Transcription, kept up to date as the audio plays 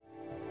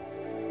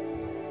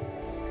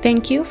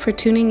Thank you for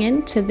tuning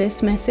in to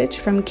this message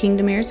from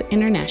Kingdom Heirs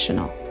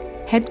International,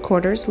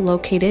 headquarters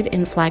located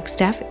in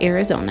Flagstaff,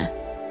 Arizona.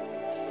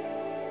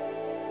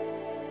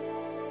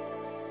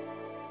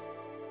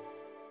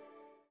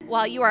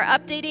 While you are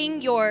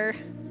updating your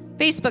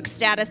Facebook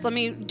status, let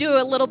me do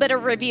a little bit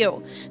of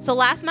review. So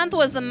last month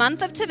was the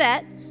month of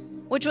Tevet,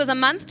 which was a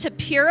month to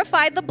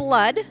purify the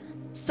blood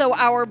so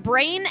our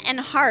brain and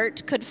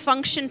heart could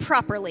function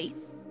properly.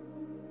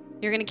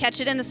 You're going to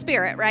catch it in the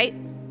spirit, right?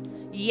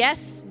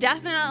 Yes,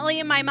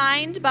 definitely in my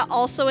mind, but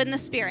also in the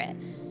spirit.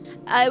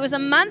 It was a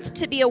month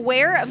to be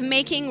aware of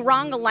making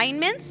wrong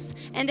alignments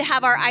and to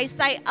have our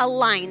eyesight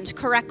aligned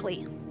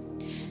correctly.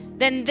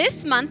 Then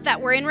this month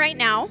that we're in right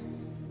now,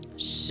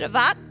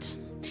 Shevat,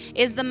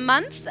 is the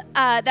month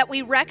that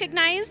we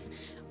recognize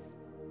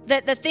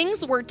that the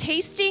things we're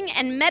tasting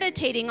and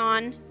meditating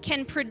on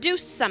can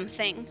produce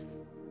something.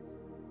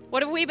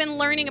 What have we been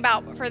learning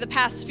about for the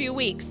past few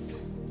weeks?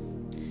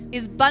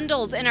 These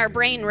bundles in our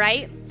brain,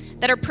 right?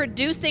 That are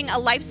producing a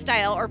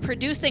lifestyle or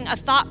producing a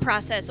thought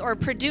process or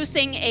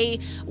producing a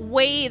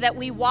way that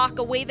we walk,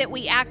 a way that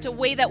we act, a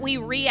way that we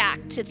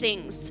react to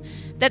things.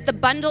 That the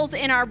bundles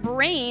in our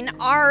brain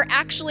are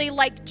actually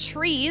like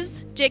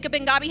trees. Jacob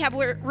and Gabi have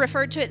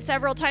referred to it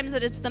several times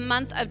that it's the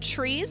month of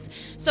trees.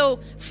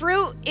 So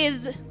fruit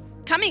is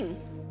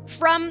coming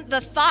from the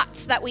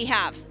thoughts that we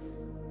have.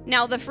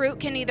 Now the fruit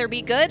can either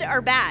be good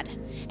or bad.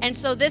 And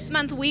so this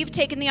month we've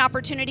taken the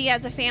opportunity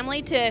as a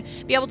family to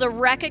be able to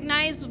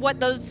recognize what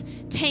those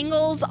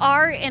tangles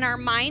are in our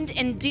mind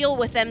and deal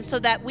with them so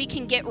that we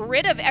can get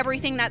rid of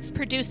everything that's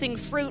producing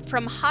fruit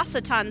from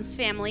Hasatan's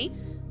family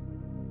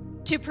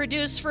to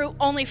produce fruit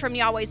only from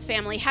Yahweh's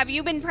family. Have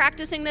you been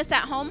practicing this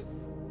at home?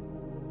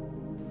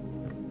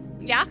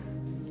 Yeah?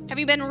 Have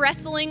you been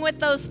wrestling with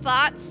those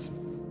thoughts?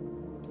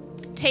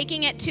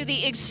 Taking it to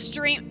the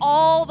extreme,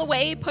 all the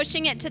way,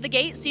 pushing it to the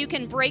gate so you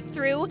can break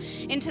through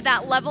into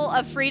that level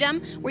of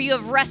freedom where you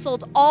have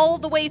wrestled all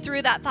the way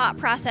through that thought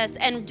process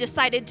and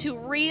decided to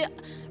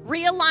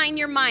realign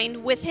your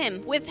mind with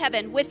Him, with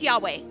heaven, with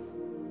Yahweh.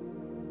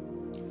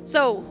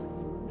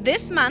 So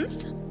this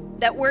month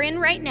that we're in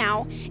right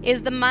now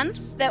is the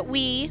month that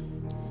we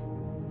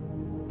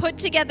put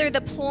together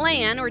the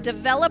plan or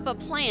develop a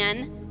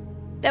plan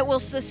that will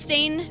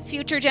sustain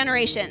future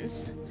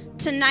generations.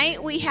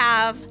 Tonight we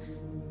have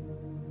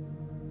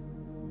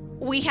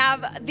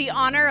the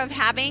honor of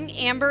having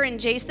Amber and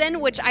Jason,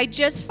 which I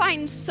just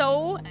find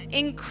so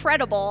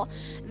incredible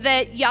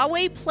that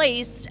Yahweh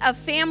placed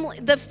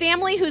the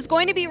family who's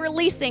going to be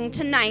releasing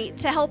tonight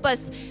to help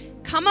us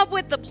come up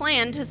with the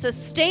plan to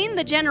sustain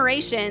the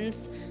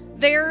generations.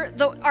 They're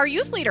our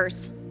youth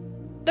leaders.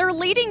 They're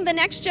leading the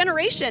next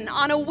generation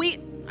on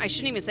I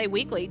shouldn't even say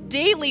weekly,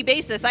 daily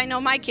basis. I know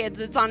my kids,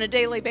 it's on a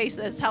daily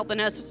basis, helping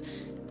us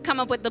come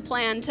up with the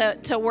plan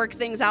to work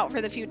things out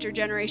for the future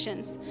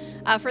generations,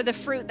 for the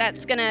fruit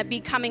that's going to be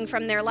coming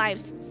from their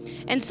lives.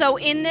 And so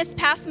in this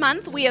past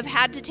month, we have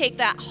had to take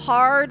that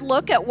hard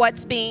look at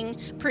what's being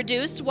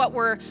produced, what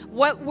we're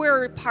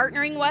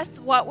partnering with,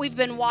 what we've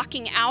been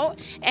walking out,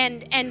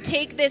 and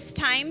take this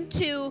time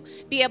to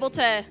be able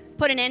to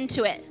put an end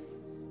to it.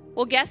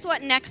 Well, guess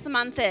what next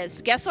month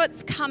is? Guess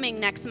what's coming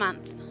next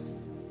month?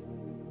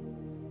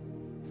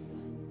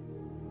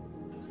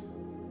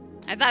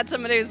 I thought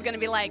somebody was going to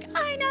be like,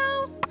 I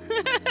know.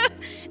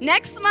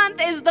 Next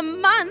month is the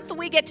month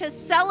we get to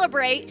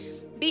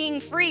celebrate being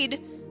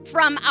freed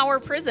from our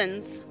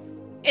prisons.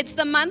 It's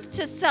the month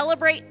to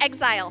celebrate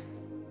exile.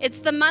 It's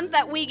the month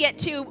that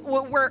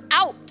we're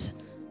out.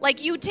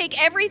 Like you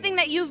take everything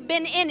that you've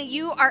been in,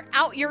 you are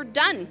out, you're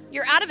done,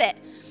 you're out of it.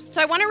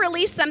 So I want to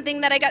release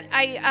something that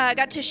I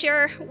got to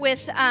share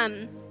with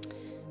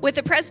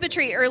the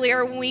presbytery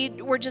earlier when we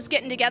were just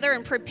getting together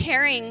and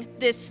preparing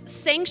this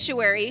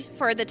sanctuary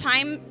for the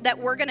time that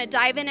we're going to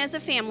dive in as a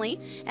family.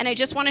 And I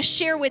just want to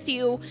share with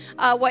you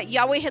what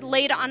Yahweh had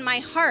laid on my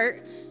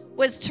heart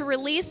was to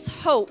release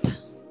hope.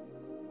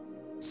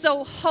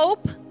 So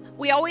hope,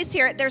 we always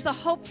hear it, there's a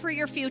hope for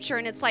your future.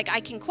 And it's like, I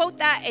can quote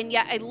that, and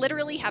yet I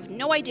literally have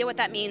no idea what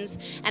that means.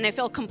 And I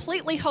feel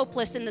completely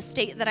hopeless in the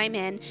state that I'm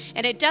in.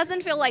 And it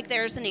doesn't feel like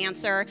there's an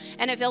answer.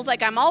 And it feels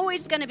like I'm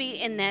always going to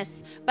be in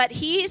this. But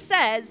he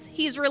says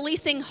he's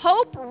releasing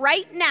hope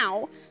right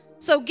now.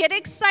 So get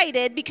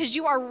excited because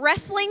you are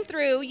wrestling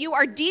through, you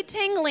are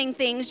detangling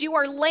things, you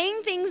are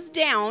laying things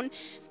down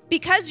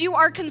because you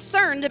are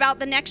concerned about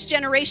the next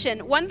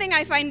generation. One thing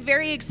I find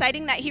very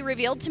exciting that he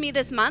revealed to me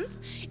this month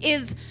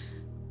is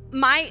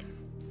I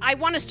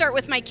want to start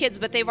with my kids,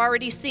 but they've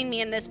already seen me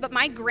in this, but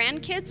my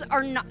grandkids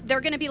they're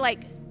going to be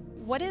like,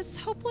 what is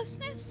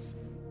hopelessness?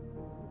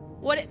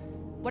 What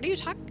are you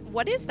talking,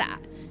 what is that?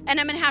 And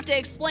I'm going to have to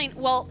explain,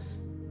 well,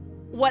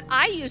 what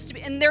I used to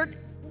be, and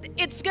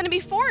it's going to be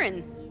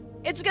foreign.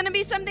 It's going to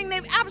be something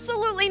they've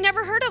absolutely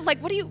never heard of. Like,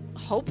 what are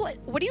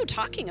you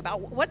talking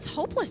about? What's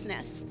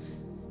hopelessness?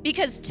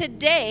 Because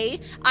today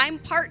I'm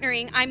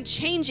partnering, I'm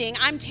changing,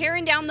 I'm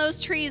tearing down those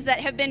trees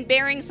that have been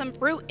bearing some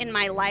fruit in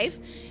my life,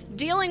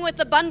 dealing with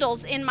the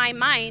bundles in my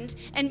mind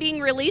and being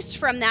released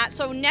from that.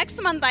 So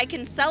next month I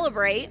can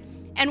celebrate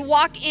and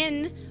walk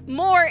in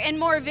more and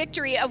more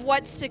victory of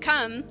what's to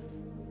come,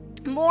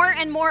 more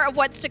and more of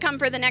what's to come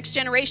for the next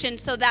generation,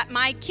 so that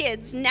my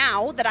kids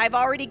now that I've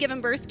already given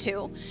birth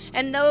to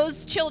and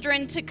those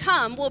children to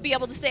come will be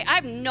able to say, I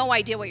have no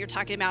idea what you're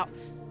talking about.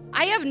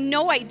 I have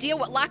no idea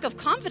what lack of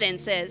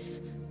confidence is.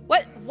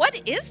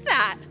 What is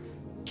that?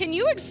 Can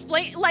you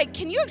explain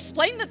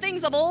the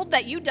things of old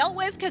that you dealt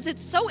with? Because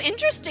it's so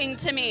interesting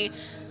to me.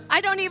 I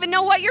don't even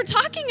know what you're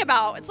talking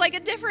about. It's like a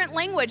different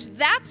language.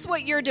 That's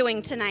what you're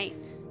doing tonight.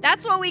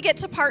 That's what we get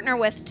to partner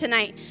with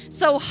tonight.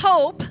 So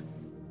hope,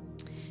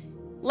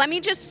 let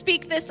me just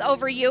speak this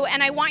over you,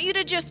 and I want you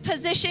to just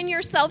position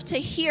yourself to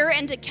hear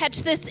and to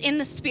catch this in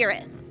the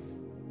spirit.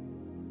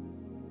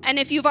 And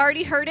if you've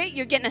already heard it,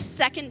 you're getting a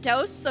second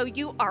dose, so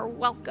you are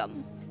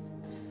welcome.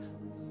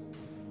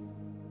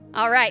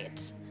 All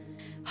right.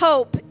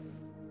 Hope,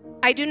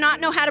 I do not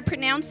know how to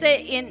pronounce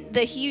it. In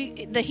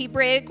the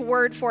Hebraic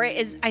word for it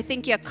is, I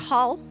think,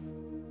 yakal.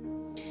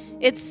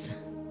 It's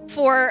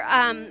for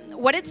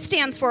what it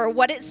stands for,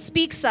 what it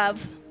speaks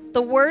of.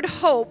 The word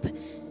hope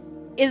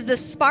is the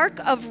spark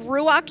of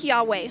Ruach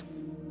Yahweh,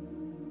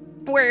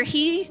 where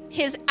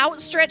his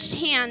outstretched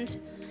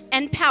hand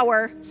and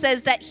power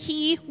says that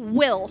he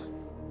will.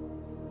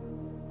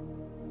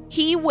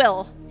 He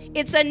will.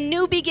 It's a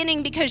new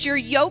beginning because you're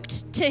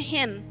yoked to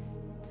him.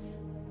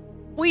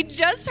 We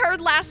just heard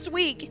last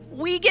week,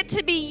 we get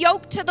to be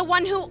yoked to the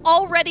one who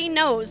already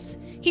knows.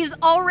 He's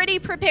already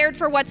prepared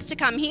for what's to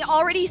come. He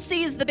already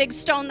sees the big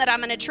stone that I'm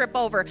going to trip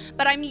over.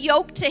 But I'm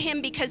yoked to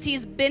him because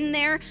he's been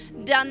there,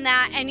 done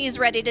that, and he's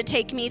ready to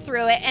take me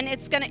through it. And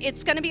it's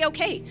gonna be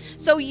okay.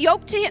 So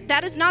yoked to him,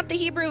 that is not the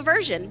Hebrew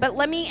version. But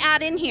let me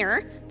add in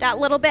here that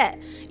little bit.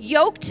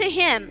 Yoked to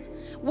him,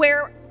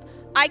 where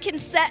I can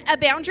set a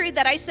boundary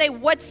that I say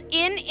what's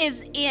in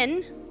is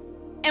in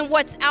and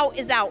what's out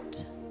is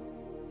out.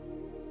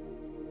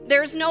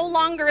 There's no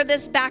longer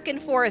this back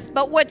and forth,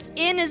 but what's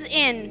in is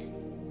in.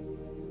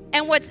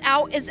 And what's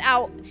out is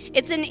out.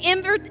 It's an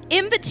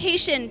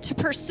invitation to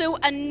pursue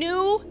a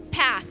new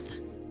path.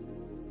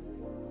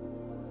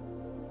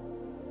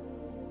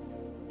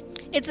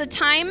 It's a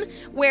time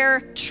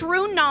where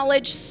true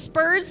knowledge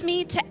spurs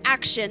me to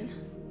action.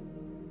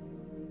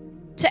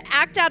 To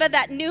act out of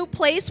that new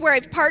place where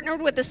I've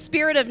partnered with the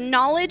spirit of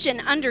knowledge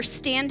and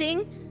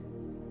understanding.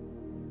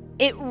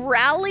 It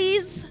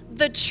rallies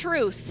the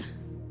truth.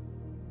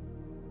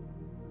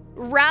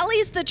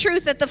 Rallies the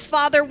truth that the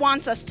Father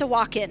wants us to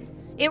walk in.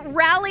 It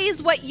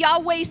rallies what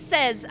Yahweh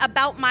says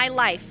about my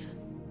life.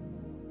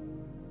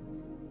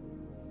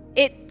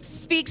 It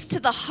speaks to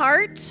the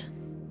heart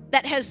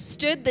that has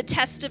stood the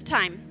test of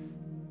time.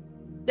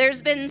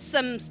 There's been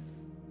some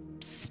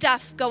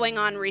stuff going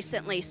on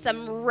recently,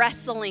 some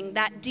wrestling,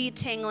 that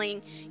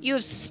detangling. You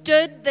have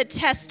stood the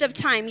test of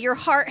time. Your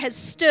heart has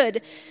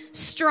stood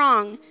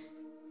strong.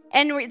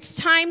 And it's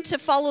time to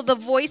follow the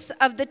voice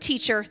of the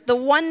teacher, the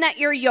one that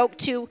you're yoked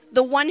to,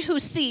 the one who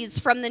sees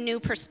from the new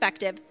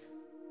perspective.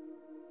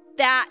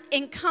 That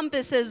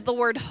encompasses the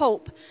word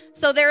hope.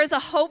 So there is a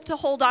hope to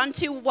hold on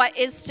to what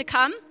is to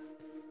come.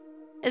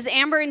 As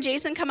Amber and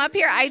Jason come up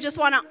here, I just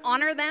want to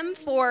honor them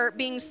for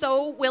being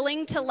so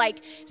willing to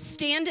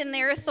stand in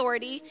their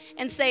authority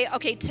and say,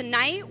 okay,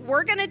 tonight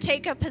we're going to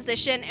take a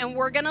position and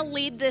we're going to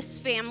lead this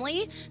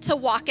family to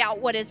walk out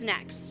what is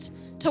next.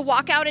 To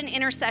walk out an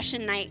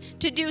intercession night,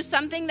 to do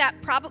something that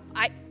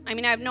I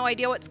have no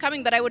idea what's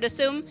coming, but I would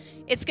assume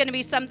it's going to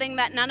be something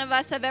that none of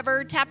us have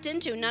ever tapped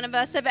into. None of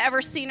us have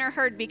ever seen or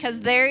heard,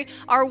 because they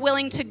are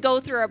willing to go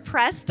through a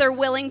press. They're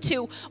willing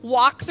to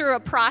walk through a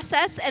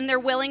process, and they're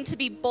willing to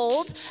be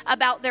bold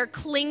about their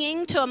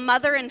clinging to a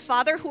mother and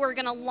father who are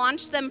going to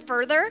launch them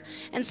further.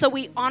 And so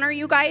we honor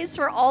you guys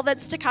for all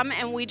that's to come,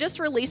 and we just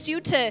release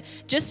you to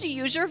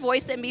use your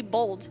voice and be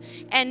bold.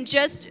 And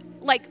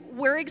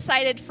we're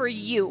excited for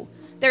you.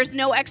 There's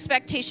no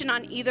expectation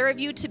on either of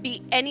you to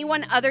be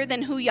anyone other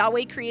than who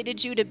Yahweh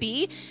created you to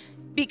be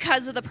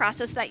because of the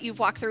process that you've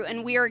walked through.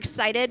 And we are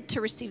excited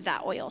to receive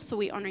that oil. So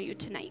we honor you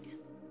tonight.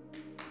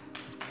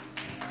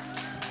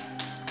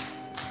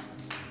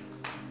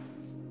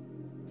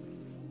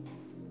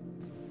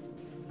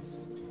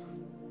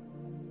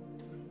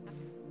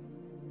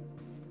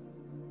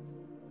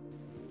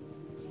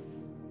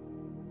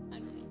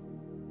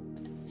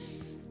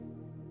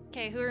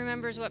 Okay, who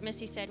remembers what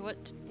Missy said?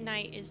 What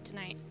night is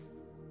tonight?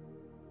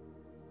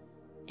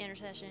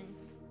 Intercession,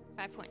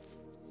 5 points.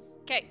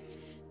 Okay,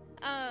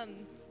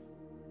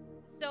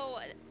 so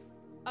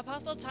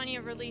Apostle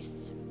Tanya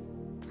released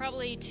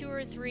probably 2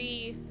 or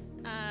 3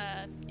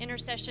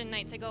 intercession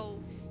nights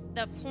ago,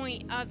 the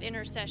point of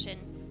intercession.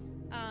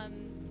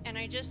 And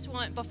I just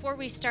want, before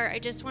we start, I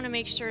just want to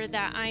make sure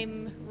that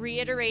I'm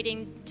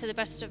reiterating to the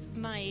best of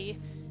my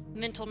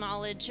mental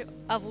knowledge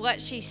of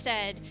what she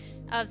said.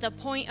 Of the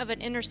point of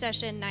an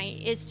intercession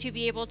night is to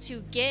be able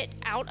to get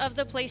out of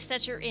the place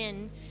that you're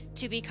in,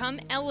 to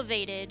become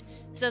elevated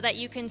so that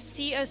you can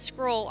see a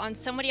scroll on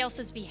somebody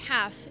else's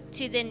behalf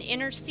to then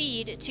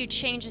intercede to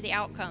change the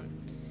outcome.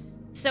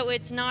 So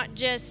it's not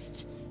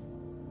just,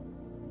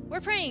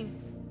 we're praying,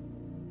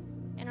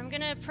 and I'm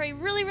going to pray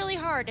really, really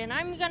hard, and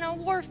I'm going to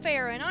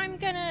warfare, and I'm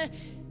going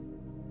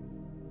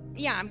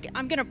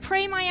to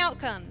pray my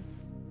outcome.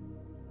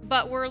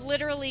 But we're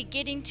literally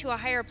getting to a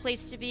higher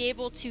place to be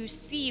able to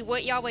see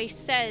what Yahweh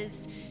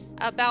says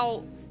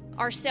about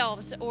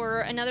ourselves or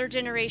another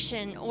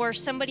generation or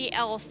somebody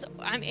else.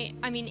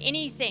 I mean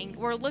anything.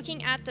 We're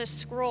looking at the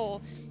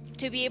scroll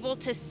to be able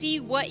to see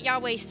what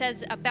Yahweh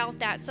says about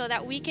that, so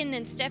that we can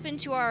then step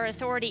into our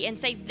authority and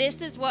say,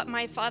 this is what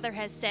my Father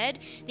has said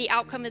the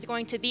outcome is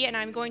going to be, and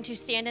I'm going to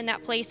stand in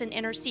that place and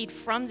intercede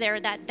from there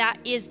that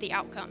is the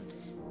outcome.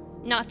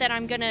 Not that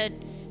I'm going to,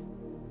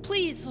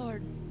 please,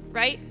 Lord,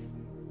 right?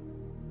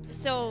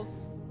 So,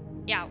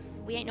 yeah,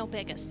 we ain't no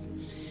biggest.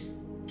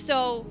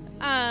 So,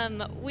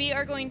 we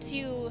are going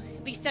to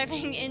be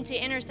stepping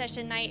into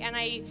intercession night, and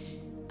I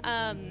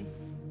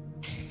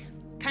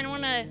kind of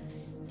want to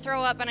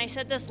throw up, and I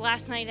said this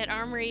last night at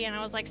Armory, and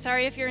I was like,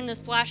 sorry if you're in the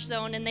splash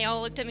zone, and they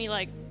all looked at me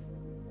like,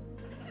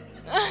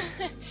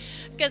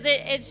 because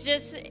it's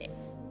just,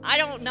 I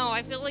don't know,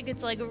 I feel like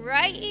it's like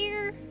right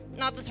here,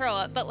 not the throw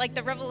up, but like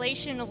the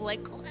revelation of like,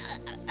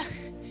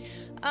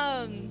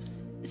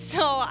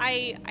 so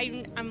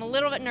I'm a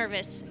little bit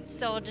nervous,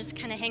 so just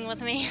kind of hang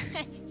with me.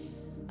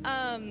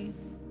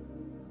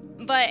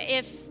 But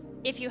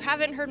if you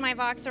haven't heard my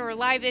Vox or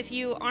live, if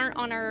you aren't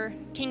on our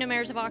Kingdom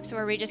Heirs Vox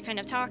where we just kind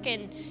of talk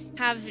and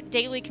have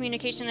daily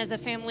communication as a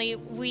family,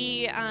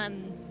 I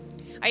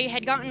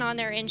had gotten on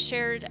there and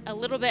shared a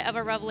little bit of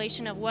a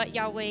revelation of what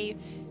Yahweh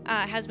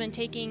has been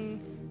taking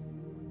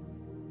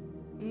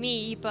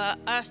me, but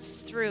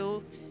us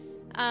through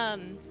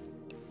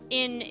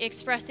in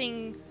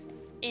expressing,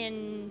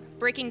 in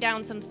breaking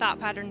down some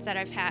thought patterns that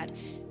I've had.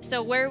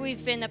 So where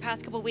we've been the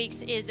past couple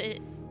weeks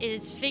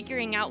is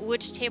figuring out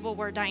which table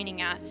we're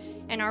dining at.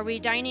 And are we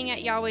dining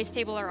at Yahweh's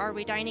table, or are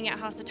we dining at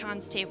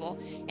Hasatan's table?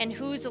 And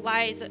whose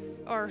lies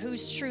or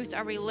whose truth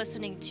are we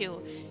listening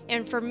to?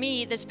 And for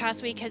me, this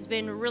past week has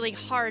been really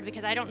hard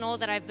because I don't know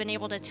that I've been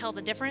able to tell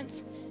the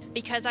difference,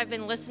 because I've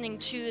been listening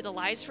to the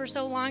lies for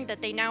so long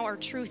that they now are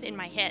truth in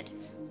my head.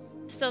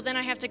 So then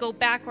I have to go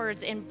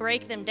backwards and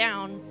break them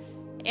down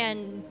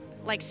and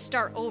like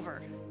start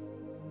over.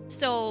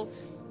 So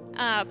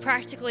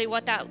practically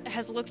what that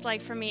has looked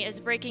like for me is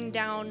breaking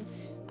down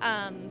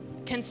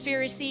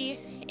conspiracy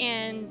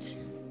and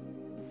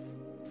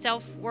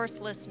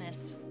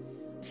self-worthlessness.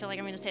 I feel like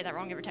I'm going to say that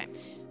wrong every time.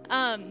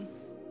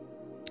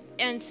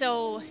 And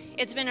so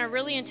it's been a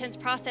really intense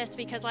process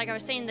because, like I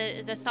was saying,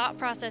 the thought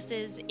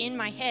processes in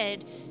my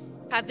head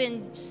have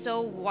been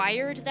so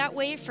wired that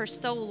way for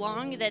so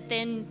long that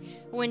then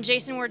when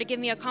Jason were to give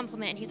me a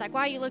compliment and he's like,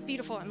 wow, you look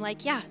beautiful, I'm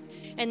like, yeah.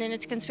 And then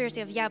it's a conspiracy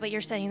of, yeah, but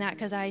you're saying that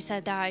because I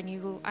said that,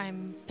 and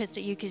I'm pissed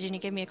at you because you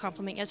didn't give me a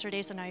compliment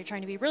yesterday, so now you're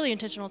trying to be really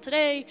intentional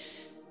today.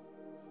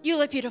 You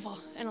look beautiful.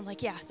 And I'm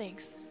like, yeah,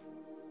 thanks.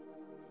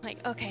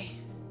 Like, okay.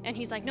 And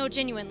he's like, no,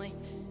 genuinely.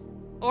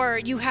 Or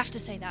you have to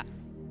say that.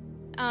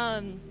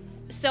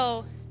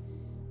 So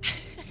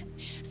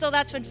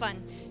that's been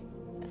fun.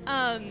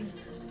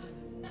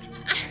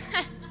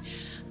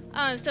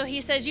 So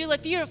he says, you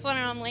look beautiful. And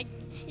I'm like,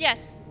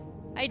 yes,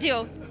 I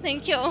do.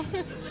 Thank you.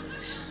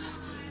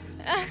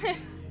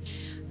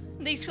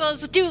 These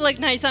clothes do look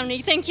nice on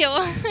me. Thank you.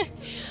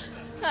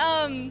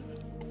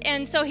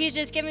 And so he's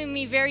just giving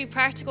me very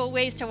practical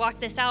ways to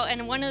walk this out.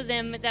 And one of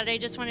them that I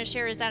just want to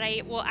share is that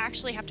I will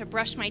actually have to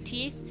brush my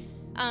teeth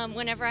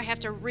whenever I have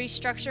to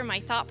restructure my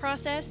thought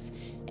process.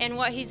 And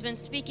what he's been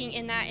speaking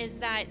in that is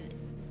that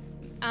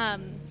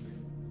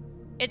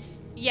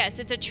it's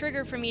a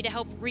trigger for me to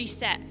help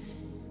reset.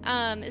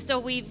 So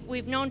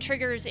we've known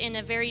triggers in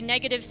a very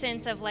negative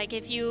sense of like,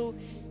 if you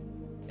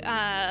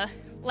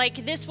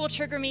like this will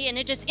trigger me and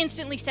it just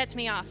instantly sets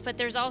me off. But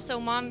there's also,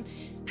 Mom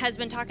has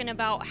been talking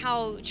about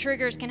how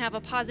triggers can have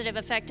a positive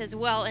effect as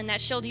well, and that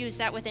she'll use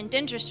that within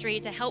dentistry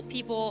to help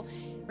people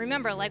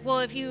remember, like, well,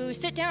 if you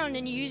sit down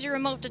and you use your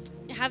remote to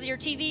have your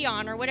TV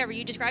on or whatever,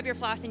 you just grab your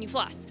floss and you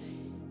floss.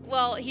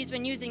 Well, he's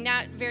been using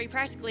that very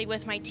practically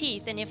with my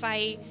teeth, and if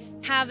I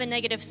have a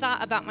negative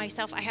thought about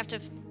myself, I have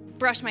to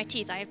brush my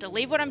teeth. I have to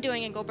leave what I'm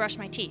doing and go brush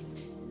my teeth.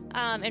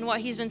 And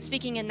what he's been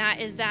speaking in that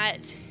is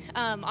that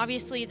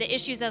obviously the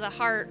issues of the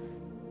heart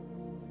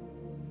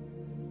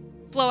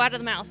flow out of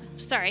the mouth.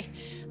 Sorry.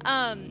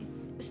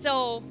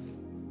 So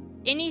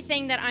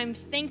anything that I'm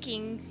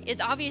thinking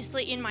is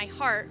obviously in my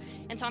heart,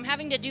 and so I'm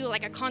having to do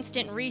like a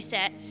constant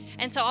reset.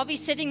 And so I'll be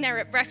sitting there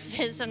at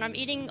breakfast and I'm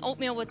eating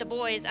oatmeal with the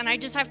boys, and I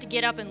just have to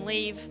get up and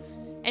leave.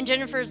 And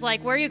Jennifer's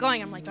like, where are you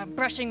going? I'm like, I'm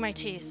brushing my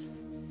teeth.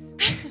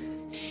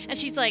 And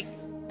she's like,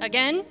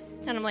 again?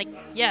 And I'm like,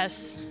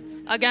 yes,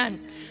 again.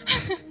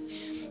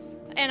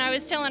 And I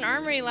was telling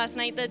Armory last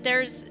night that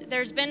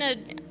there's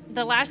been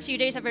the last few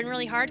days have been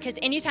really hard because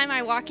anytime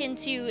I walk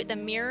into the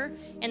mirror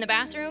in the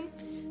bathroom,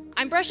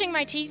 I'm brushing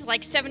my teeth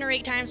like 7 or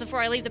 8 times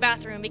before I leave the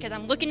bathroom because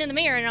I'm looking in the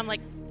mirror and I'm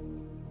like,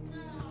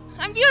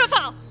 I'm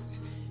beautiful.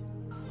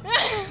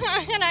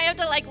 And I have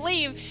to like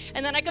leave,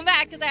 and then I come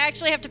back because I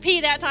actually have to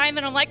pee that time,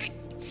 and I'm like,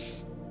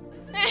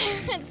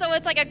 and so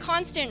it's like a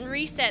constant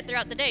reset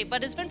throughout the day.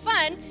 But it's been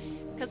fun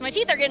because my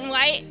teeth are getting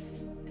white.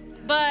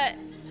 But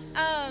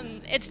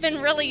it's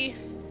been really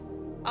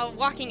a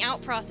walking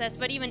out process,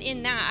 but even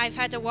in that, I've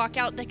had to walk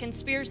out the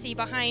conspiracy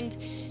behind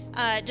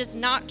just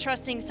not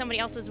trusting somebody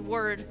else's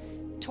word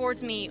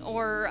towards me,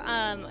 or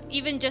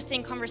even just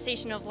in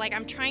conversation of like,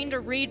 I'm trying to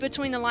read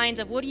between the lines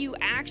of what are you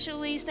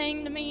actually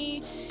saying to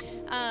me?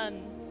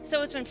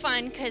 So it's been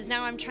fun because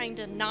now I'm trying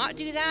to not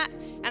do that.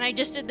 And I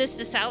just did this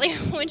to Sally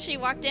when she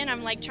walked in.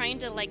 I'm like trying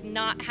to like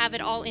not have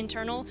it all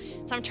internal.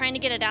 So I'm trying to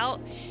get it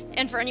out.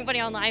 And for anybody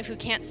on live who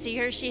can't see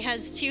her, she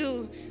has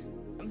 2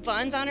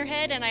 buns on her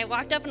head. And I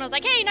walked up and I was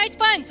like, hey, nice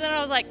buns. And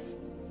I was like,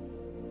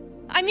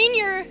 I mean,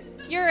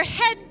 your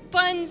head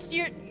buns,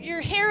 your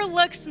hair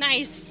looks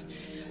nice.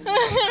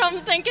 And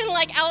I'm thinking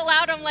like out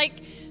loud, I'm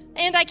like,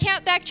 and I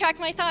can't backtrack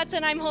my thoughts,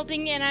 and I'm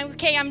holding in.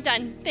 I'm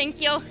done. Thank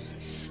you.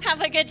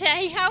 Have a good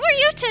day. How are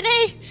you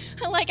today?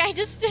 Like,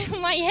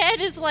 my head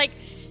is like,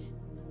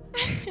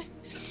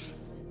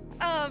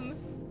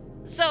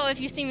 so if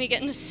you see me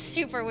getting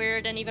super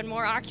weird and even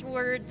more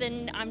awkward,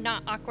 then I'm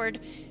not awkward.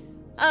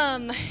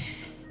 I'm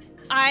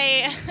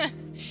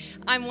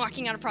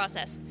walking out a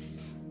process.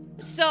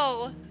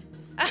 So,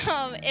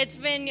 it's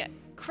been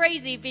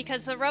crazy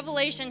because the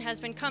revelation has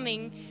been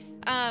coming,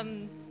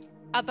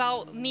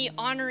 about me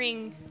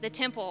honoring the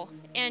temple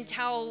and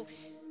how,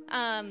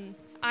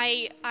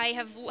 I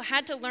have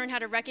had to learn how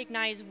to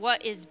recognize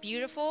what is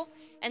beautiful,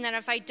 and that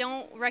if I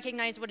don't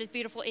recognize what is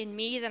beautiful in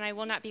me, then I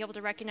will not be able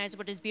to recognize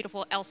what is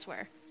beautiful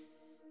elsewhere.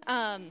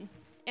 And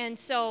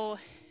so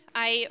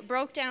I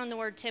broke down the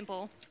word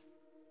temple,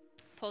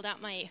 pulled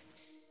out my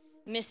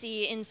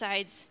Missy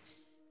insides,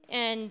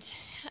 and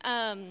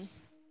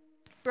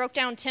broke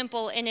down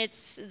temple, and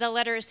it's the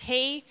letters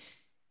Hey,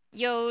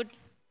 Yod,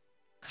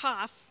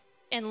 Kaf,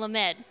 and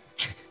Lamed.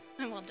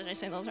 Well, did I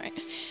say those right?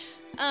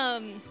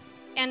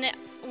 And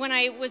when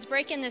I was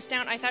breaking this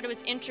down, I thought it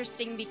was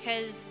interesting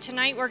because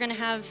tonight we're going to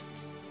have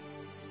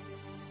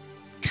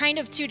kind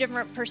of 2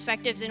 different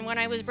perspectives. And when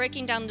I was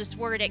breaking down this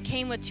word, it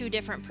came with 2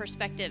 different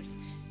perspectives.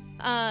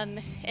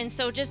 And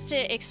so just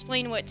to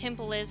explain what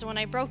temple is, when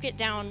I broke it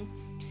down,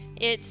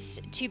 it's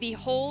to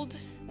behold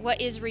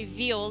what is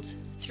revealed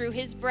through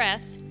his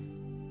breath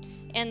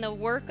and the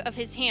work of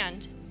his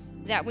hand,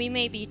 that we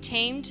may be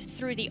tamed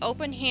through the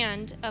open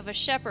hand of a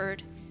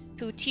shepherd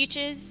who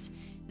teaches,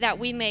 that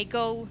we may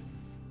go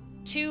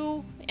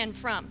to and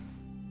from.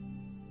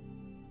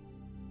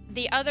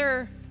 The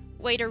other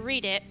way to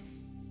read it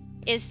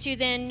is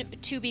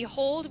to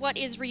behold what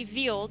is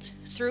revealed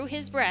through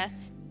his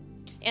breath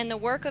and the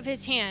work of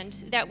his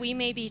hand, that we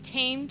may be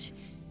tamed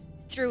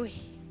through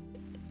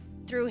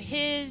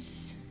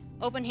his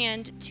open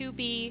hand, to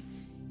be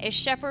a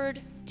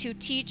shepherd, to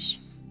teach,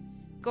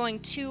 going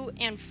to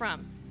and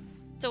from.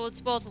 So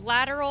it's both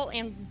lateral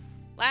and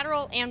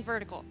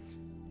vertical.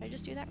 Did I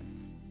just do that?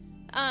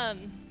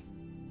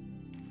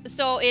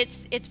 So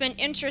it's been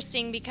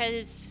interesting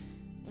because,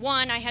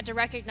 one, I had to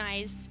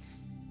recognize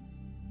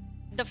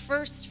the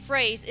first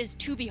phrase is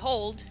to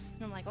behold,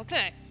 and I'm like,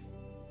 okay.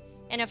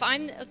 And if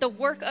I'm the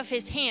work of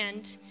his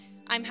hand,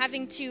 I'm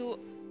having to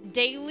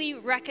daily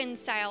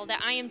reconcile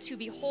that I am to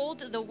behold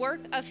the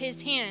work of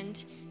his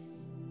hand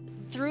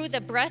through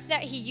the breath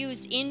that he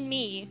used in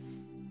me,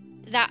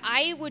 that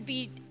I would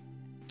be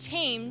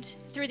tamed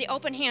through the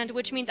open hand,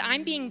 which means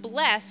I'm being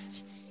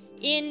blessed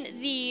in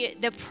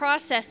the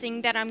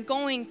processing that I'm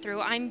going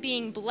through. I'm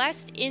being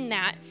blessed in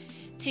that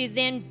to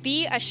then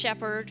be a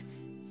shepherd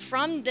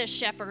from the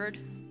shepherd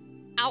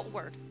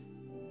outward,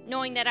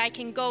 knowing that I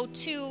can go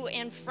to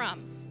and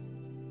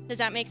from. Does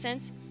that make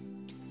sense?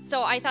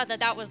 So I thought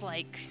that was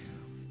like,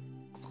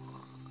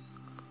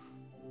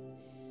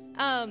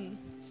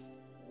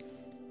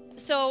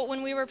 so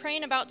when we were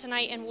praying about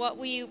tonight and what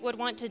we would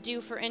want to do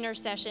for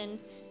intercession,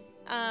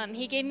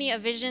 he gave me a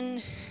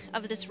vision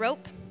of this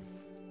rope.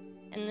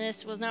 And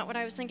this was not what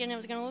I was thinking it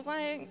was going to look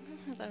like.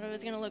 I thought it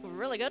was going to look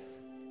really good.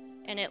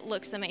 And it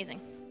looks amazing.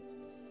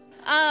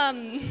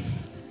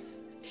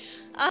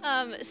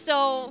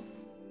 So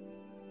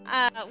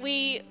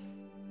we,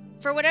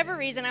 for whatever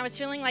reason, I was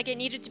feeling like it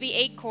needed to be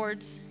 8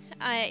 cords.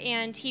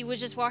 And he was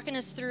just walking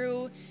us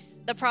through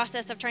the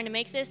process of trying to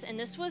make this. And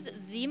this was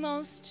the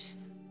most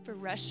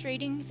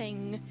frustrating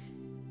thing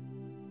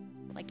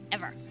like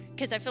ever.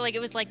 Because I feel like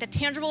it was like the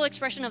tangible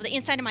expression of the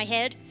inside of my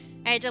head.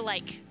 I had to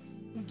like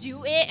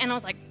do it, and I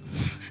was like,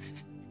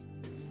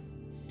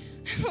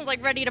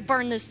 ready to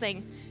burn this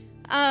thing.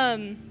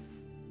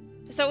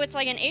 So it's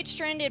like an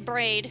 8-stranded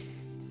braid,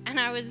 and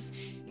I was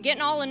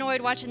getting all annoyed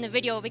watching the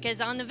video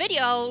because on the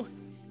video,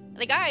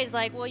 the guy's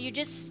like, well, you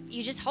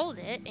just hold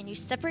it and you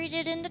separate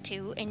it into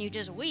 2, and you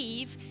just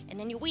weave, and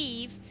then you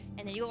weave,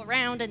 and then you go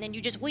around, and then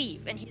you just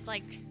weave, and he's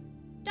like,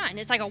 done.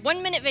 It's like a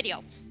 1-minute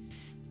video.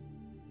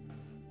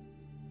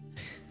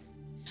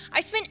 I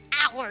spent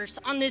hours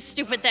on this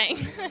stupid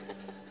thing.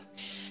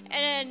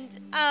 And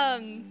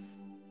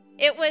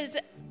it was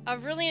a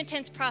really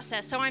intense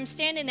process. So I'm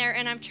standing there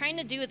and I'm trying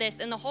to do this,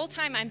 and the whole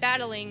time I'm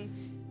battling,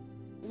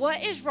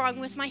 what is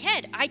wrong with my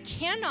head? I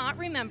cannot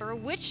remember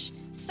which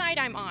side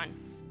I'm on.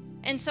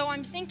 And so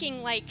I'm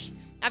thinking, like,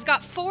 I've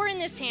got 4 in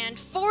this hand,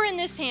 4 in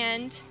this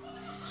hand.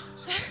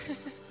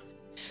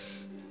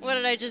 What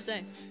did I just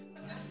say?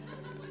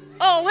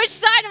 Oh, which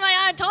side am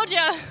I on? Told you.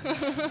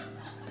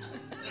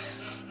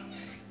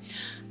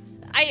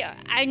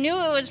 I knew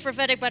it was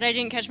prophetic, but I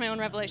didn't catch my own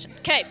revelation.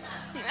 Okay.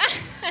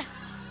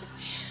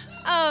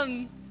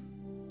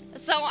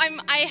 So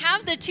I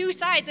have the two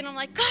sides, and I'm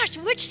like, gosh,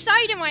 which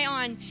side am I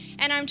on?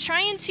 And I'm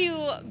trying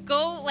to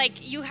go,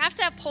 like, you have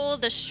to pull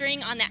the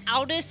string on the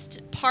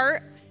outest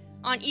part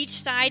on each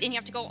side, and you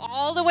have to go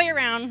all the way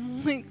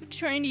around, like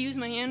trying to use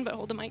my hand, but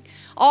hold the mic,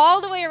 all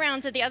the way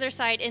around to the other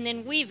side, and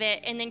then weave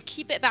it, and then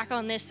keep it back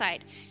on this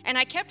side. And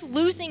I kept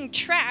losing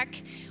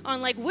track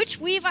on, like,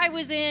 which weave I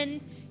was in,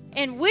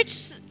 and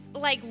which,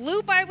 like,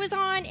 loop I was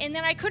on, and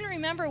then I couldn't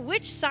remember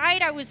which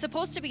side I was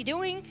supposed to be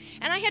doing,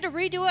 and I had to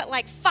redo it,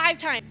 like, 5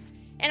 times.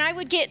 And I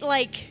would get,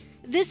 like,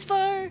 this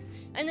far,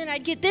 and then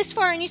I'd get this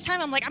far, and each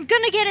time I'm like, I'm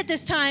gonna get it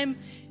this time.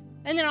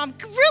 And then I'm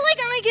really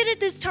gonna get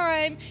it this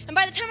time. And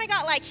by the time I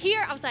got like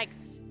here, I was like,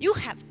 you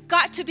have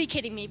got to be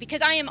kidding me,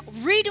 because I am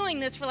redoing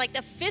this for like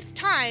the 5th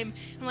time.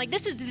 I'm like,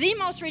 this is the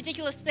most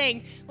ridiculous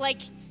thing.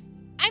 Like,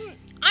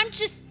 I'm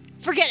just,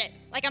 forget it.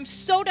 Like, I'm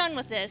so done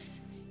with this.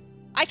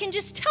 I can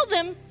just tell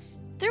them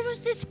there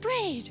was this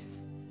braid.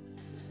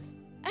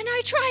 And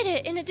I tried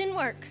it and it didn't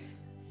work.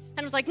 And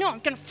I was like, no, I'm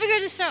gonna figure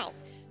this out.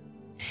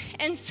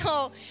 And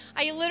so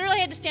I literally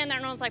had to stand there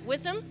and I was like,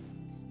 wisdom,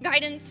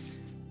 guidance,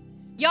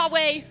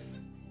 Yahweh,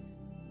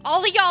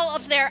 all of y'all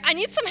up there, I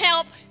need some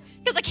help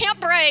because I can't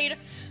braid.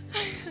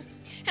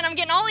 And I'm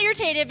getting all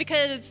irritated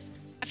because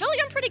I feel like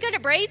I'm pretty good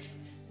at braids,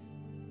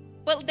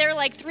 but they're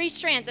like 3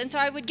 strands. And so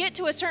I would get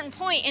to a certain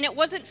point and it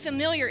wasn't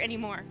familiar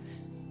anymore.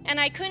 And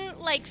I couldn't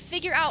like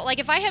figure out, like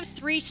if I have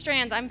 3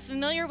 strands, I'm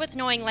familiar with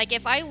knowing like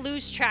if I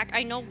lose track,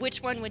 I know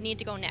which one would need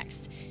to go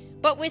next.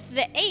 But with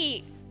the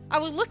 8, I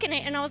was looking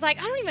at it and I was like,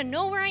 I don't even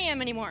know where I am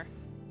anymore.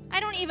 I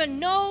don't even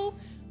know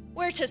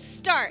where to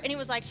start. And he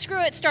was like,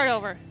 screw it, start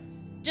over.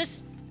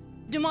 Just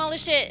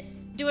demolish it,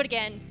 do it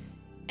again.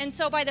 And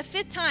so by the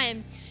 5th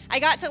time, I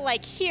got to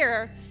like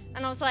here,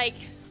 and I was like,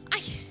 I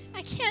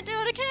can't do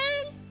it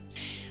again.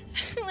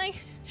 Like,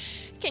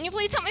 can you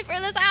please help me figure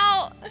this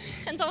out?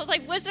 And so I was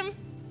like, wisdom.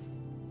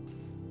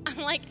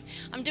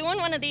 I'm doing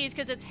one of these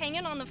because it's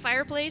hanging on the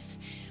fireplace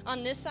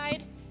on this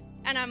side,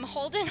 and I'm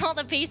holding all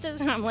the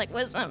pieces, and I'm like,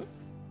 wisdom,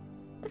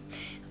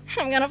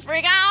 I'm gonna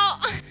freak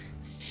out.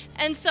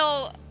 And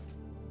so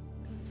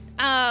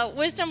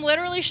Wisdom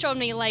literally showed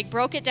me, like,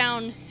 broke it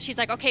down. She's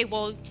like, okay,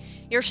 well,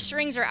 your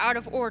strings are out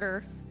of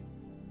order.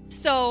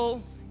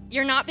 So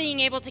you're not being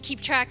able to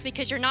keep track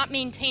because you're not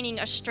maintaining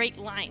a straight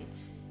line.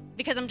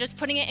 Because I'm just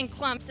putting it in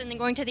clumps and then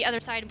going to the other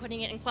side and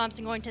putting it in clumps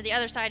and going to the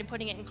other side and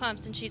putting it in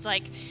clumps. And she's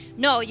like,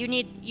 no, you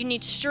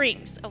need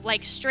strings of,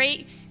 like,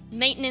 straight,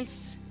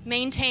 maintenance,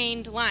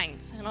 maintained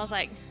lines. And I was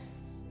like,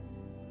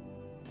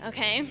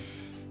 okay.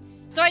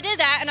 So I did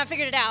that, and I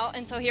figured it out,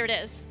 and so here it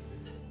is.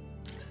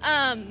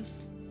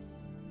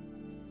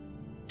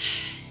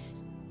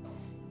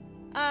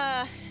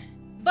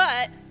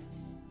 But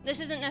this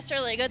isn't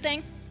necessarily a good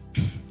thing.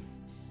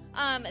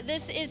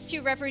 This is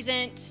to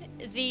represent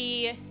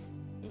the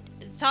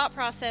thought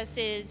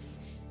processes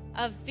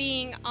of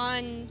being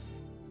on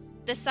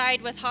the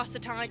side with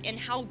Hasatan and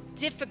how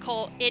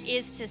difficult it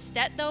is to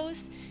set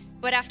those,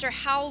 but after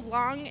how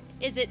long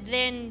is it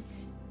then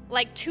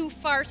like too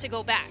far to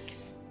go back?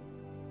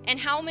 And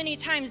how many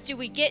times do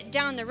we get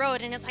down the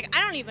road and it's like,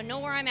 I don't even know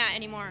where I'm at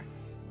anymore.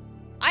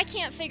 I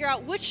can't figure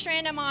out which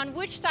strand I'm on,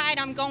 which side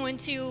I'm going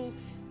to.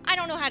 I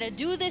don't know how to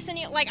do this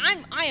like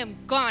I am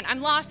gone.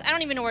 I'm lost. I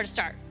don't even know where to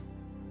start.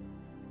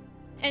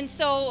 And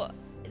so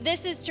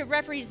this is to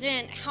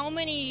represent how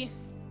many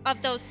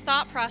of those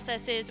thought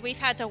processes we've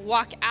had to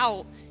walk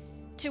out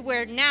to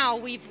where now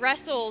we've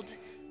wrestled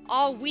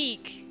all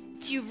week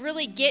to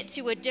really get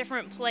to a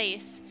different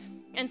place.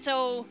 And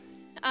so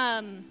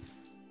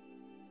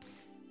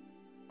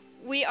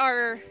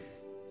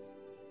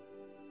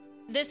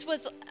this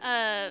was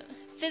a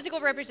physical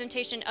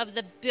representation of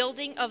the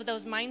building of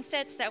those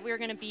mindsets that we're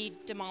going to be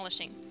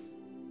demolishing.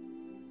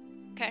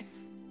 Okay?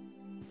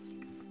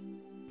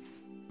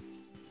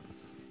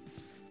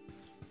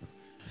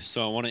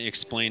 So I want to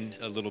explain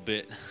a little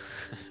bit.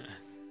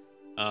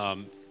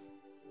 Not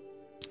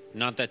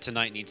that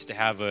tonight needs to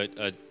have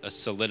a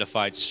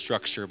solidified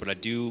structure, but I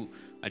do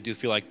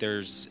feel like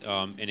there's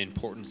an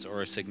importance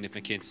or a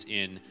significance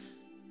in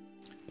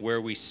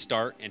where we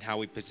start and how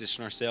we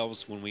position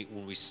ourselves when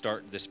we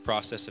start this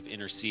process of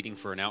interceding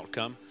for an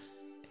outcome,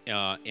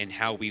 and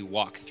how we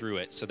walk through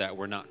it, so that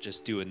we're not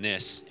just doing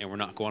this and we're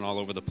not going all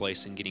over the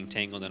place and getting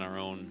tangled in our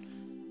own,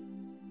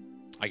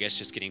 I guess,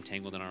 just getting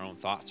tangled in our own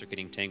thoughts, or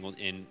getting tangled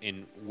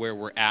in where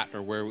we're at,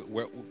 or where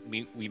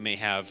we may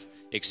have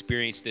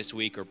experienced this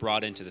week or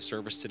brought into the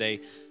service today.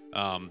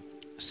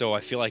 So I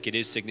feel like it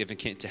is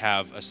significant to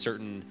have a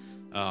certain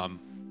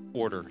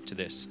order to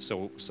this.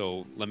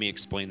 So let me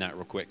explain that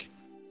real quick.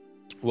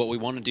 What we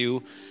want to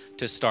do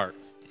to start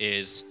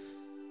is,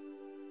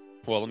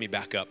 well, let me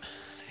back up.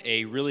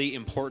 A really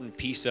important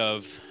piece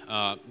of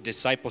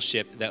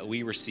discipleship that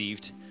we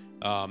received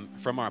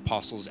from our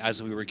apostles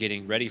as we were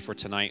getting ready for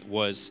tonight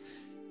was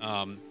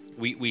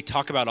we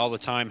talk about all the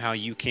time how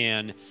you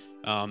can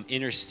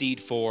intercede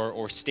for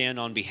or stand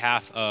on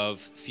behalf of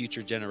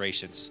future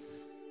generations.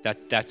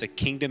 That's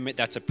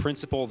a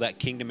principle that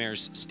Kingdom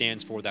Heirs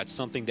stands for. That's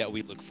something that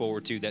we look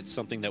forward to. That's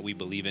something that we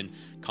believe in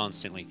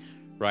constantly,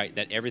 right?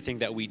 That everything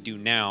that we do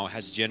now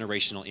has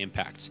generational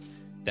impact,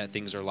 that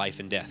things are life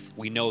and death.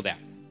 We know that.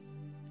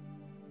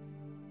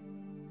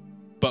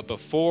 But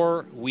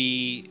before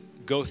we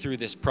go through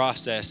this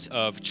process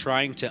of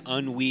trying to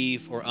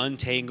unweave or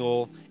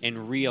untangle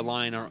and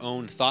realign our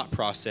own thought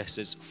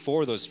processes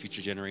for those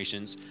future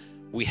generations,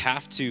 we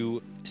have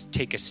to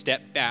take a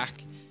step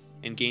back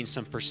and gain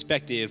some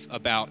perspective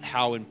about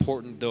how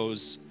important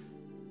those,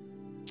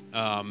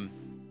 how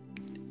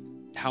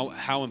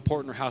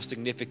important or how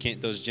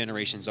significant those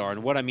generations are.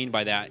 And what I mean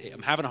by that,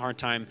 I'm having a hard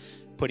time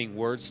putting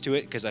words to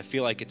it because I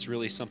feel like it's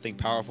really something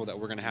powerful that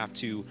we're going to have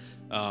to,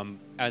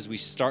 as we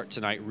start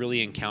tonight,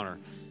 really encounter.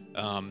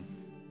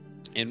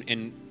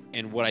 And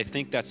what I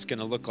think that's going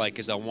to look like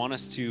is I want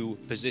us to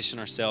position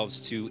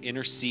ourselves to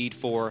intercede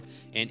for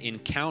and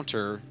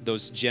encounter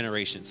those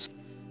generations.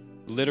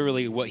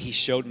 Literally what he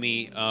showed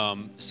me,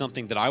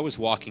 something that I was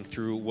walking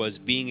through was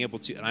being able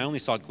to, and I only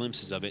saw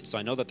glimpses of it, so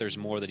I know that there's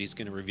more that he's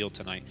going to reveal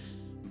tonight,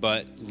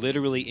 but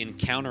literally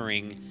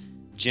encountering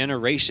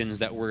generations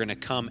that were going to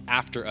come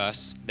after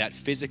us that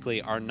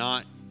physically are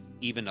not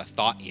even a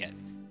thought yet.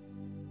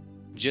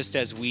 Just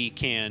as we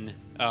can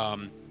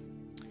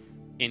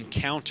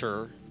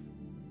encounter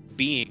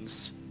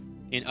beings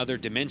in other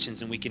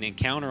dimensions and we can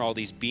encounter all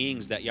these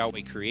beings that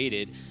Yahweh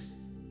created,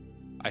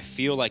 I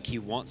feel like he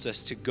wants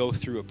us to go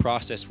through a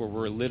process where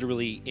we're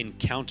literally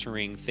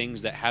encountering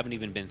things that haven't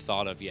even been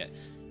thought of yet,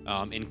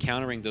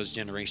 encountering those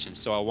generations.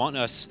 So I want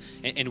us,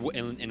 and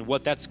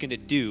what that's going to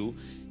do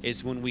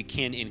is when we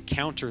can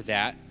encounter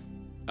that,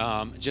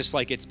 just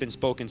like it's been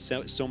spoken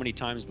so many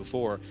times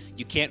before,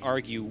 you can't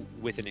argue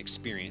with an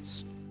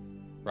experience,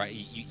 right?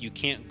 You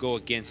can't go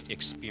against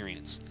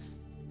experience.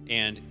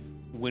 And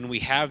when we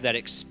have that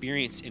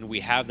experience and we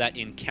have that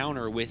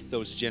encounter with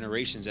those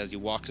generations as he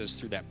walks us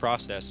through that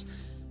process,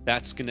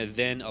 that's going to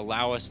then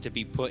allow us to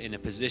be put in a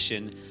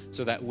position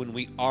so that when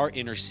we are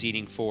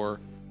interceding for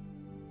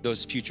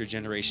those future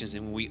generations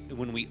and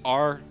when we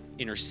are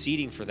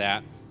interceding for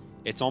that,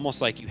 it's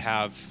almost like you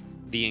have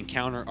the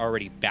encounter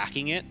already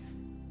backing it.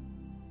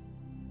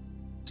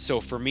 So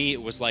for me,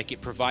 it was like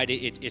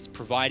it's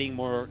providing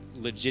more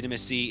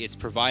legitimacy. It's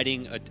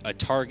providing a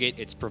target.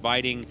 It's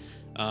providing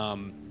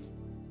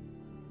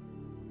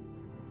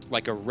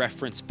like a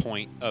reference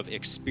point of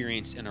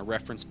experience and a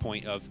reference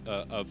point of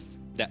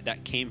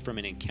that came from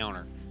an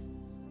encounter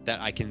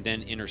that I can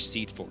then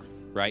intercede for,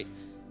 right?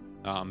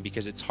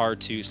 Because it's hard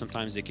to,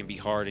 sometimes it can be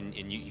hard and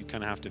you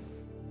kind of have to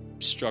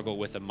struggle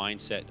with a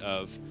mindset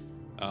of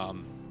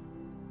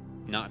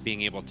not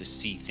being able to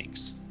see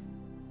things.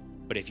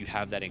 But if you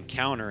have that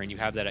encounter and you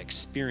have that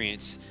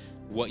experience,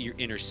 what you're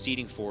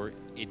interceding for,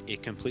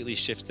 it completely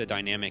shifts the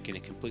dynamic and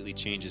it completely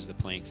changes the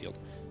playing field.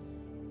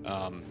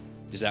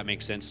 Does that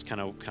make sense? Kind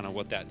of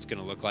what that's going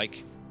to look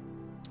like.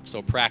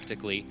 So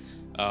practically,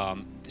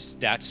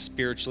 that's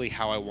spiritually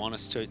how I want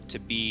us to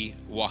be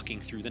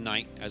walking through the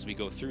night as we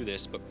go through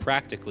this. But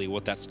practically,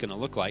 what that's going to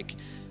look like,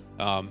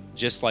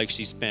 just like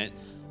she spent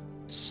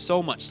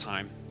so much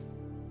time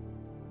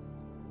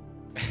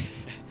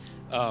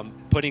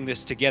putting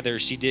this together,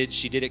 she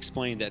did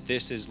explain that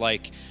this is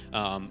like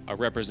a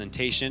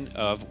representation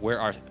of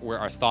where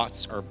our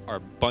thoughts are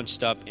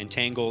bunched up,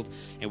 entangled,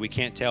 and we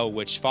can't tell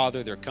which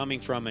father they're coming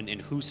from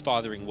and who's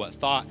fathering what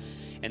thought,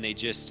 and they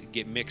just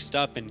get mixed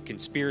up and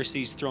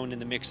conspiracies thrown in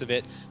the mix of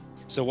it.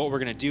 So what we're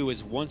going to do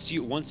is once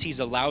he's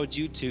allowed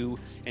you to,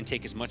 and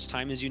take as much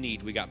time as you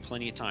need, we got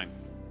plenty of time.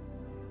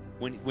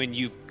 When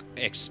you've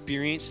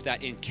experienced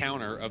that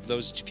encounter of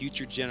those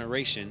future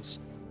generations,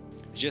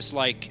 just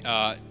like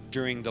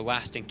during the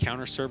last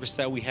encounter service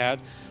that we had,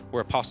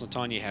 where Apostle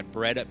Tanya had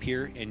bread up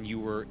here and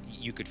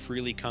you could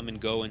freely come and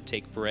go and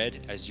take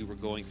bread as you were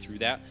going through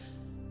that.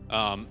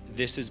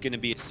 This is going to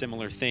be a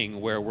similar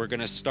thing where we're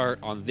going to start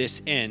on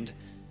this end,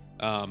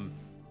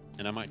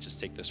 and I might just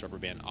take this rubber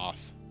band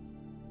off.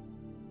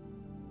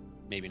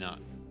 Maybe not.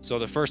 So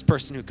the first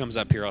person who comes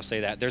up here, I'll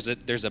say that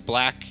there's a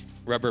black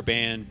rubber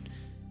band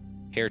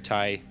hair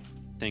tie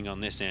thing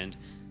on this end.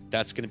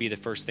 That's going to be the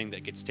first thing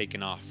that gets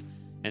taken off.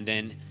 And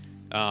then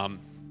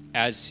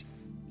as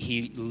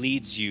he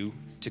leads you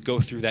to go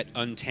through that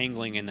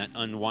untangling and that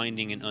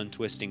unwinding and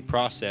untwisting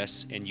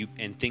process,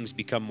 and things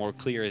become more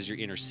clear as you're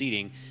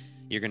interceding,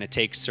 you're going to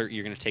take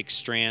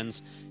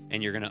strands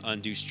and you're going to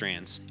undo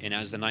strands. And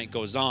as the night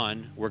goes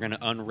on, we're going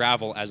to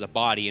unravel as a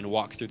body and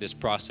walk through this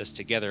process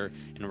together,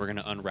 and we're going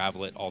to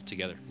unravel it all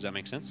together. Does that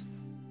make sense?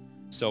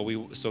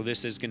 So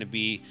this is going to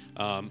be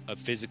a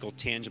physical,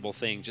 tangible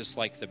thing, just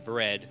like the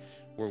bread,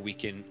 where we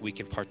can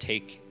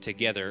partake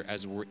together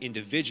as we're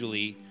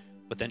individually,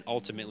 but then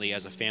ultimately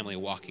as a family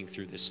walking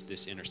through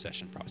this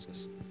intercession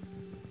process.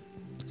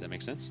 Does that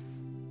make sense?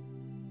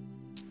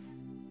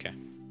 Okay.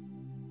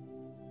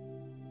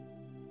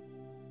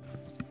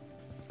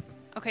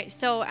 Okay,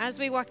 so as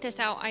we walk this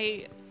out,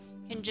 I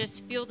can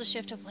just feel the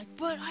shift of like,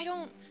 but I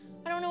don't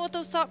don't know what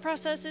those thought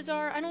processes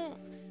are.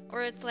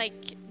 Or it's like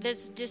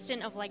this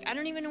distant of like, I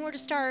don't even know where to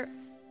start.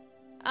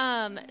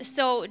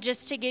 So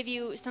just to give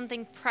you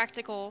something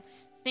practical,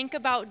 think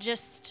about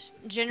just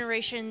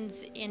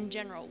generations in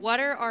general. What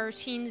are our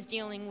teens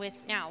dealing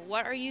with now?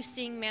 What are you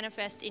seeing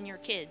manifest in your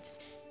kids?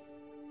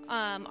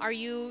 Are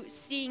you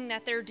seeing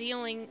that they're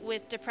dealing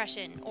with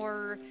depression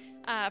or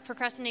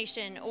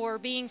procrastination or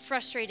being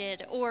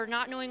frustrated or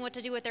not knowing what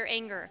to do with their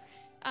anger?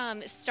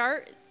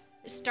 Start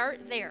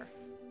there.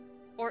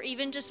 Or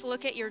even just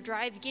look at your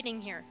drive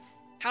getting here.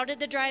 How did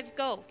the drive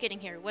go getting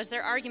here? Was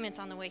there arguments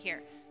on the way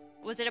here?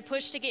 Was it a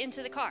push to get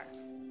into the car?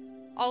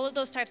 All of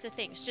those types of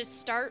things. Just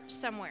start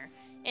somewhere.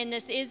 And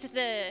this is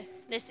the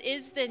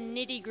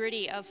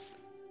nitty-gritty of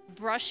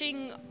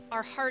brushing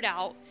our heart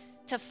out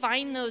to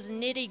find those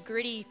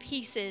nitty-gritty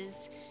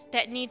pieces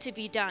that need to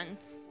be done.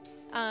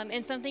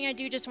 And something I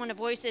do just want to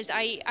voice is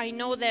I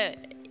know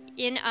that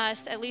in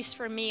us, at least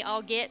for me,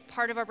 I'll get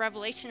part of a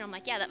revelation. I'm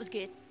like, yeah, that was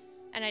good.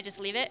 And I just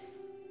leave it.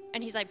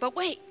 And he's like, but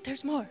wait,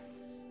 there's more.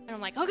 And I'm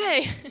like,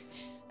 okay.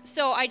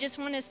 So I just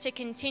want us to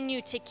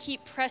continue to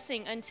keep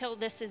pressing until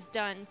this is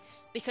done,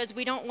 because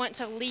we don't want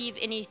to leave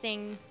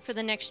anything for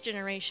the next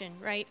generation,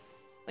 right?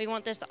 We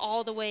want this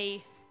all the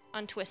way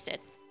untwisted.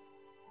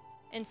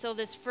 And so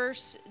this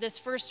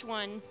first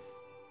one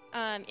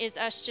is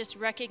us just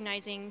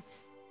recognizing,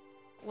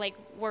 like,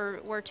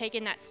 we're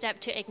taking that step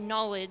to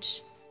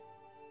acknowledge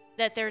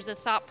that there's a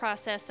thought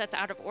process that's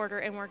out of order,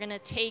 and we're going to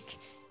take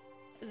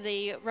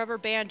the rubber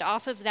band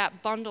off of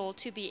that bundle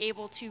to be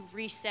able to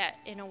reset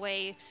in a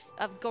way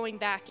of going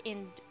back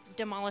and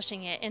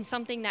demolishing it. And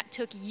something that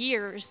took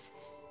years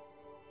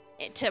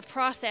to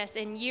process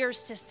and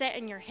years to set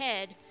in your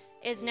head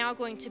is now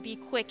going to be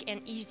quick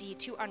and easy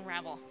to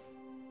unravel.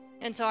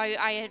 And so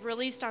I had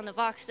released on the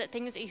Vox that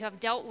things that you have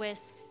dealt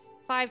with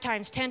 5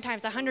 times, 10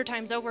 times, 100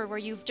 times over, where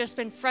you've just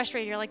been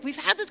frustrated. You're like, we've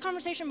had this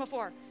conversation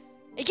before.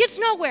 It gets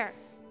nowhere.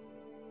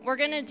 We're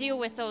going to deal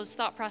with those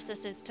thought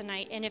processes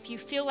tonight. And if you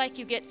feel like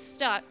you get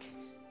stuck,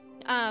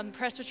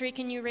 Presbytery,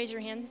 can you raise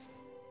your hands?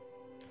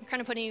 I'm kind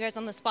of putting you guys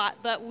on the spot,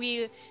 but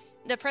the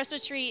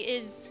Presbytery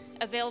is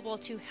available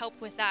to help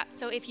with that.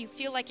 So if you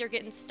feel like you're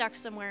getting stuck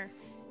somewhere,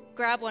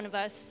 grab one of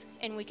us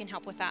and we can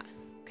help with that,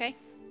 okay?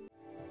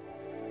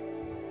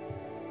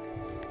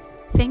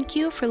 Thank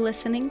you for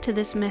listening to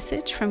this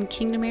message from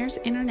Kingdom Heirs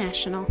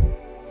International.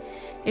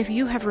 If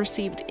you have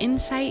received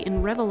insight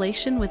and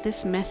revelation with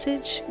this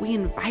message, we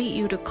invite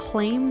you to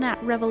claim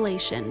that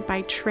revelation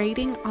by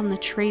trading on the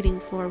trading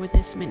floor with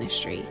this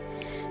ministry.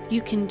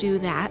 You can do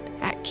that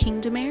at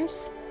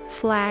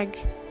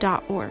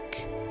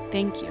kingdomheirsflag.org.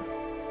 Thank you.